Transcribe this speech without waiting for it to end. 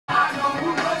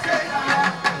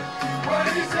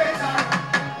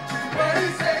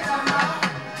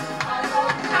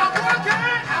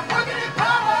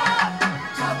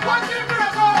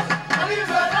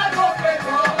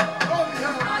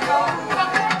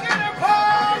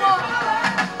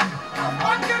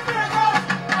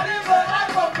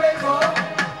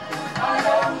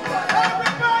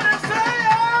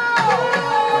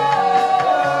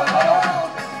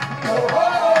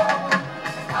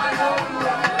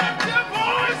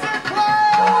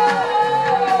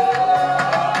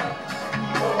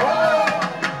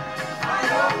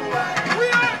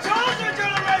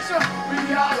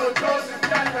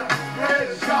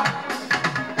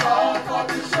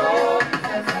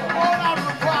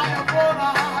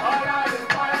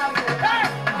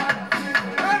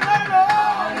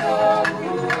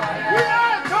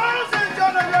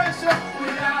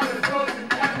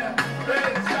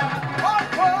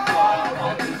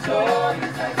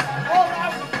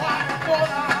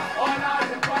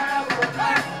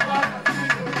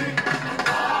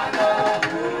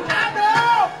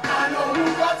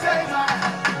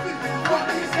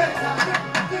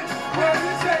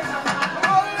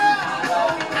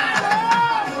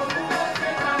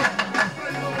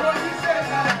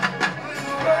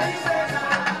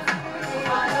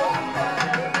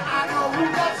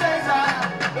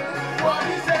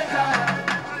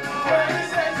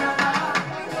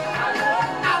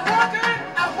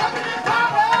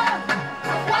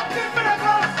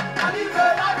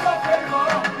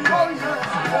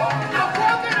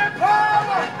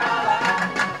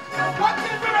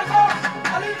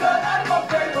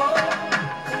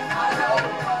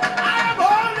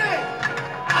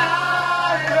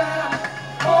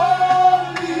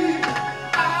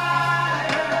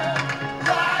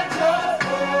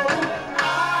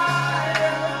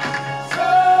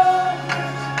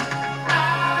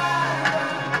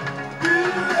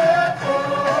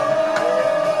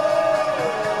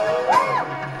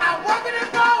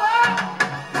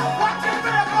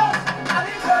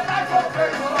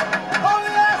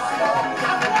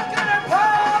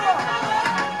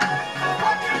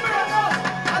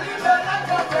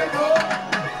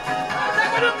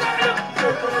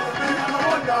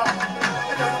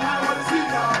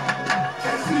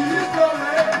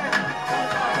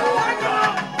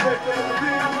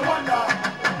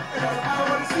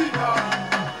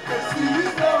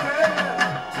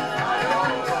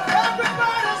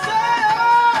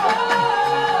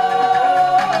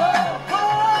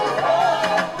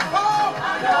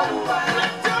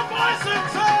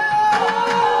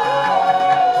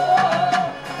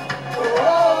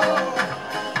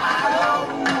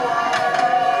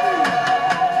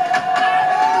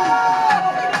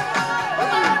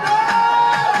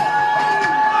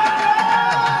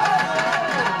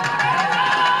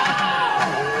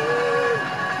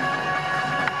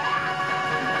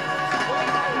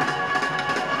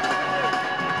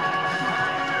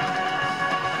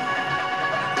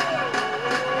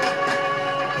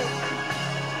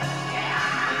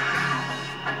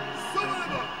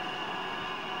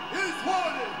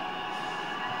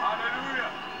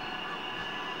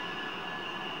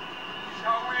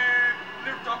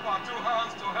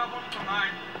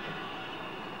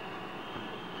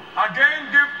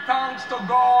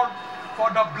for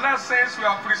the blessings we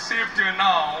have received till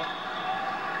now.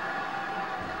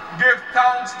 Give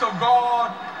thanks to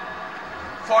God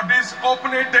for this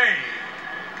opening day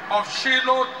of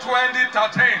Shiloh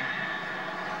 2013.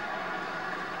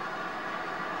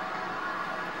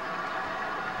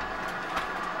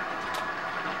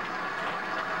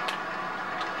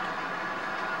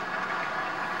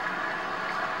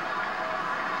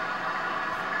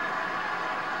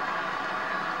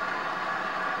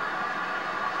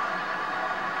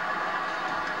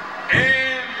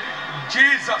 In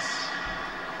Jesus'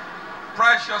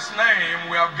 precious name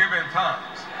we have given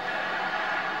thanks.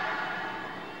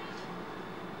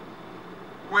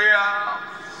 We are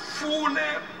fully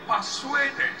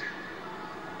persuaded,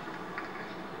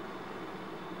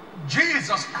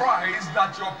 Jesus Christ,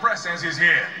 that your presence is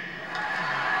here.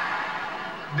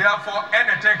 Therefore,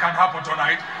 anything can happen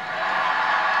tonight.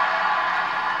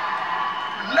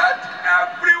 Let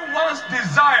everyone's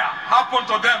desire happen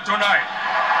to them tonight.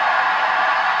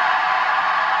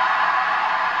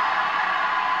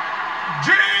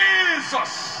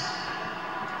 Jesus,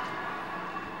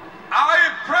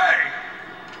 I pray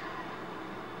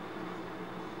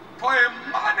for a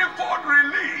manifold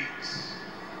release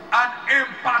and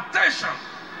impartation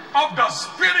of the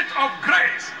Spirit of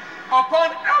grace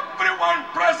upon everyone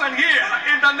present here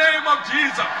in the name of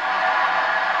Jesus.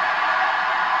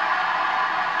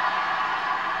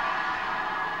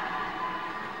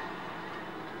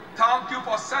 Thank you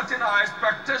for setting our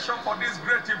expectation for this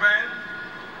great event.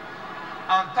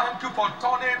 And thank you for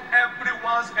turning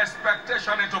everyone's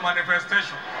expectation into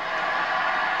manifestation.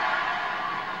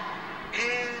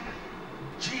 In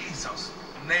Jesus'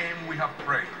 name we have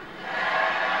prayed.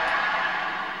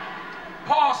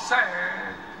 Paul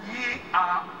said, ye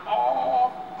are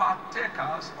all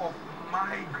partakers of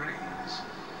my grace.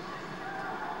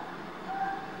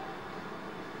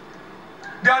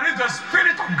 There is the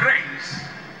Spirit of grace.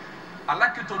 I'd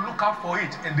like you to look out for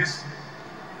it in this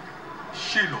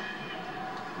Shiloh.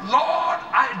 Lord,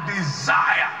 I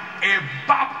desire a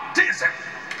baptism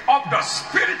of the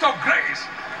Spirit of grace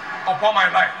upon my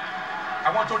life. I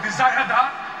want to desire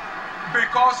that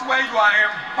because when you are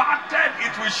imparted, it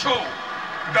will show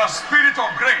the Spirit of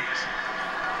grace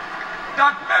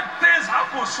that makes things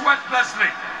happen sweatlessly.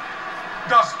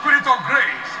 The Spirit of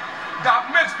grace that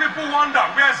makes people wonder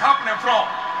where it's happening from.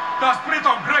 The Spirit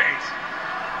of grace.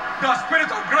 The Spirit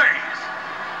of grace.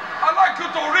 I'd like you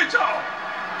to reach out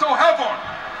to heaven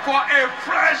for a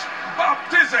fresh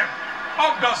baptism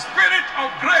of the Spirit of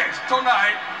grace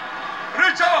tonight.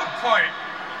 Reach out for it.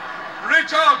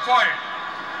 Reach out for it.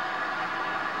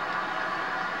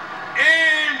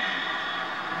 In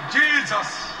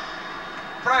Jesus'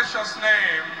 precious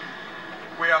name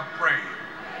we have prayed.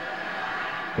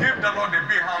 Give the Lord a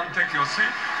big hand. Take your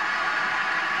seat.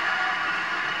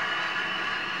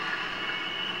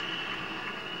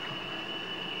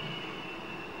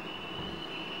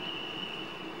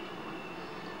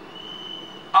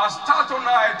 I'll start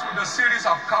tonight with a series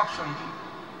of captions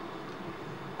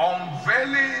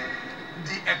unveiling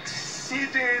the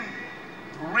exceeding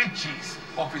riches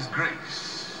of His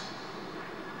grace.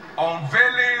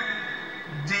 Unveiling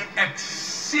the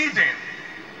exceeding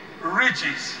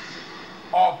riches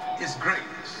of His grace.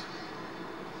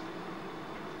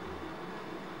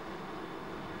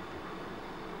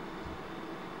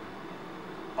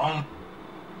 Unveiling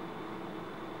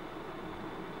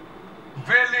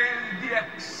the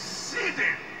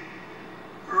exceeding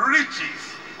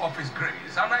riches of His grace.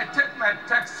 And I take my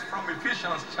text from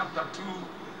Ephesians chapter 2,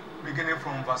 beginning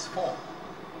from verse 4.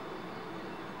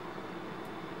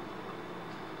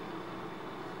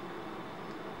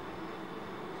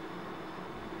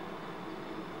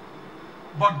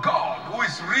 But God, who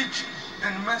is rich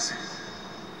in mercy,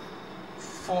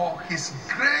 for His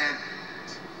great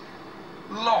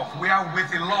love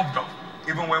wherewith He loved us,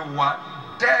 even when we were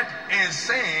dead in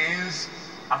sins,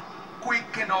 hath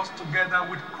quickened us together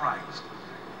with Christ.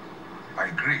 By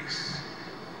grace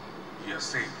ye are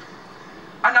saved,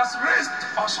 and has raised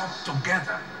us up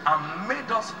together and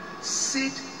made us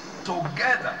sit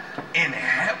together in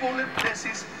heavenly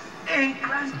places in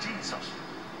Christ Jesus.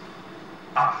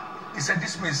 He said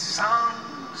this may sound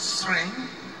strange,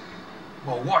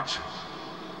 but watch.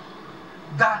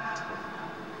 That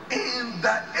in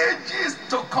the ages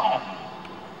to come,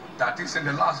 that is in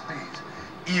the last days,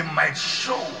 He might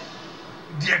show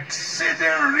the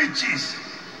exceeding riches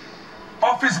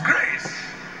of His grace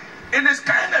in His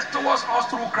kindness towards us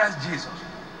through Christ Jesus.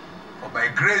 For by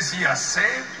grace ye are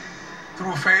saved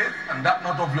through faith, and that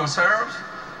not of yourselves.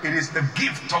 It is the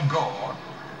gift of God,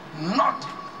 not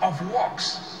of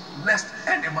works, lest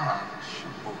any man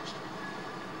should boast.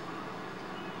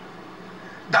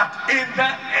 that in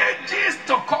the ages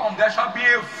to come there shall be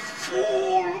a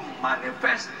full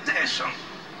manifestation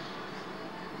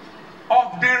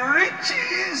of the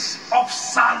riches of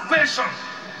salvation.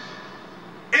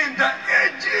 In the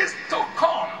ages to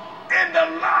come, in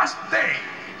the last days,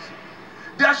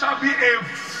 there shall be a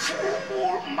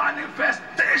full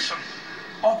manifestation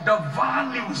of the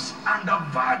values and the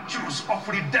virtues of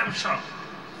redemption.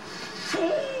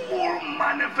 Full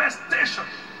manifestation.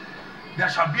 There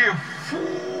shall be a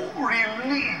full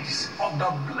release of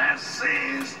the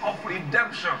blessings of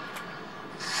redemption.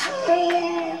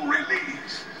 Full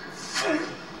release.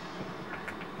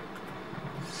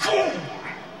 Full.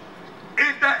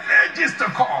 In the ages to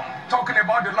come, talking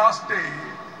about the last day,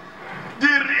 the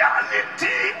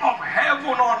reality of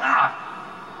heaven on earth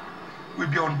will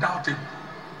be undoubted.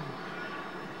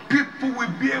 People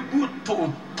will be able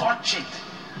to touch it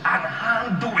and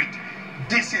handle it.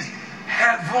 This is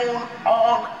heaven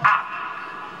on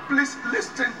earth. Please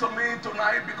listen to me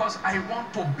tonight, because I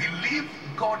want to believe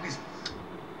God is